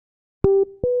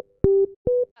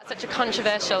such a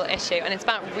controversial issue, and it's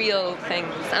about real things.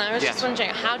 And I was just wondering,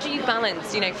 how do you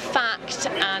balance, fact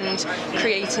and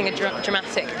creating a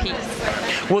dramatic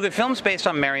piece? Well, the film's based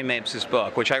on Mary Mapes'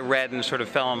 book, which I read and sort of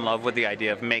fell in love with the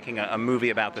idea of making a movie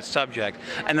about the subject.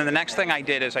 And then the next thing I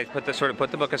did is I put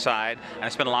the book aside, and I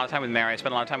spent a lot of time with Mary. I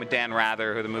spent a lot of time with Dan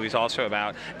Rather, who the movie's also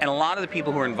about, and a lot of the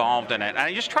people who are involved in it. And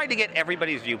I just tried to get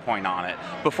everybody's viewpoint on it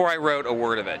before I wrote a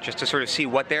word of it, just to sort of see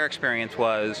what their experience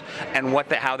was and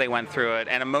how they went through it,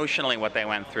 and emotionally what they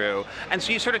went through. And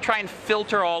so you sort of try and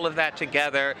filter all of that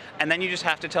together, and then you just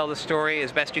have to tell the story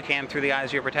as best you can through the eyes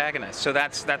of your protagonist. So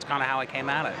that's kind of how I came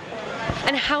at it.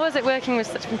 And how is it working with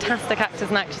such fantastic actors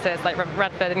and actresses like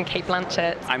Redford and Cate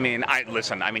Blanchett? I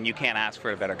mean, you can't ask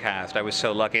for a better cast. I was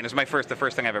so lucky, and it was the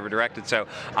first thing I've ever directed. So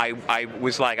I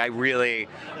was like, I really,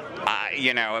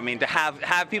 to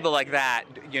have people like that,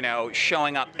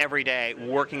 showing up every day,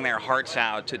 working their hearts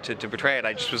out to portray it.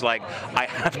 I just was like, I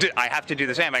have to do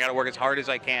the same. I got to work as hard as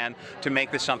I can to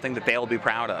make this something that they'll be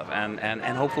proud of, and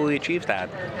hopefully achieve that.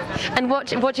 And what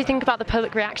do you think about the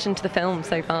public reaction to the film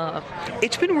so far?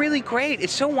 It's been really great.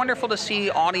 It's so wonderful to see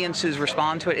audiences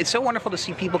respond to it. It's so wonderful to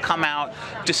see people come out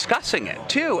discussing it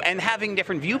too, and having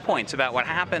different viewpoints about what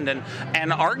happened,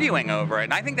 and arguing over it.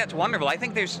 And I think that's wonderful. I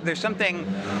think there's something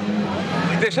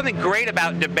great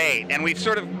about debate, and we've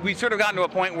sort of gotten to a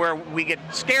point where we get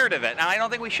scared of it, and I don't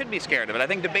think we should be scared of it. I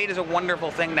think debate is a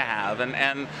wonderful thing to have,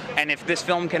 and if this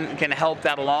film can help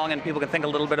that along, and people can think a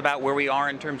little bit about where we are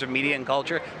in terms of media and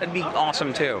culture, that'd be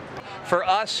awesome too. For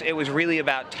us, it was really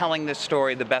about telling this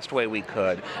story the best way we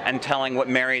could, and telling what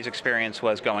Mary's experience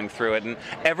was going through it. And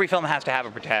every film has to have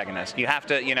a protagonist. You have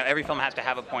to, every film has to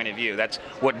have a point of view. That's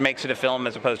what makes it a film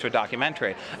as opposed to a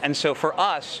documentary. And so for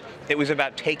us, it was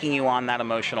about taking you on that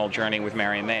emotional journey with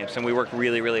Mary Mapes, and we worked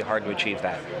really, really hard to achieve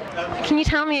that. Can you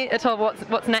tell me at all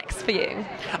what's next for you?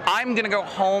 I'm going to go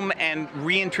home and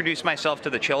reintroduce myself to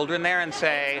the children there and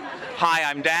say, hi,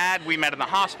 I'm Dad. We met in the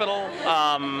hospital.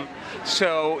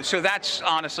 So that's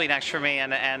honestly next for me,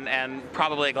 and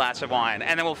probably a glass of wine,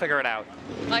 and then we'll figure it out.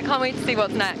 I can't wait to see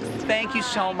what's next. Thank you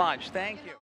so much. Thank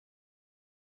you.